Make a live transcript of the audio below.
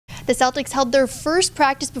The Celtics held their first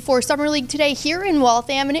practice before Summer League today here in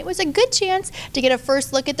Waltham, and it was a good chance to get a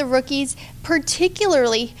first look at the rookies,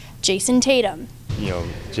 particularly Jayson Tatum. You know,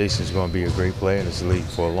 Jayson's going to be a great player in this league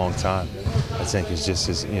for a long time. I think it's just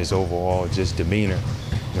his overall just demeanor, you know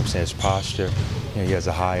what I'm saying, his posture. You know, he has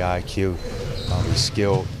a high IQ, he's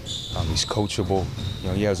skilled, he's coachable. You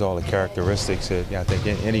know, he has all the characteristics that I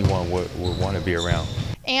think anyone would want to be around.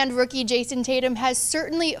 And rookie Jayson Tatum has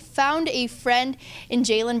certainly found a friend in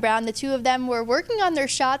Jaylen Brown. The two of them were working on their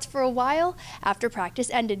shots for a while after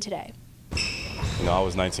practice ended today. You know, I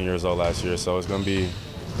was 19 years old last year, so there's going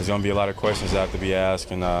to be a lot of questions that have to be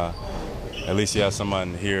asked, and at least you have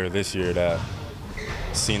someone here this year that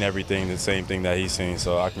seen everything, the same thing that he's seen,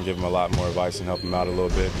 so I can give him a lot more advice and help him out a little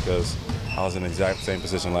bit because I was in the exact same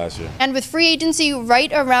position last year. And with free agency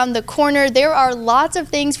right around the corner, there are lots of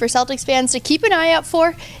things for Celtics fans to keep an eye out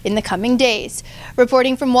for in the coming days.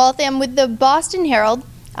 Reporting from Waltham with the Boston Herald,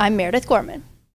 I'm Meredith Gorman.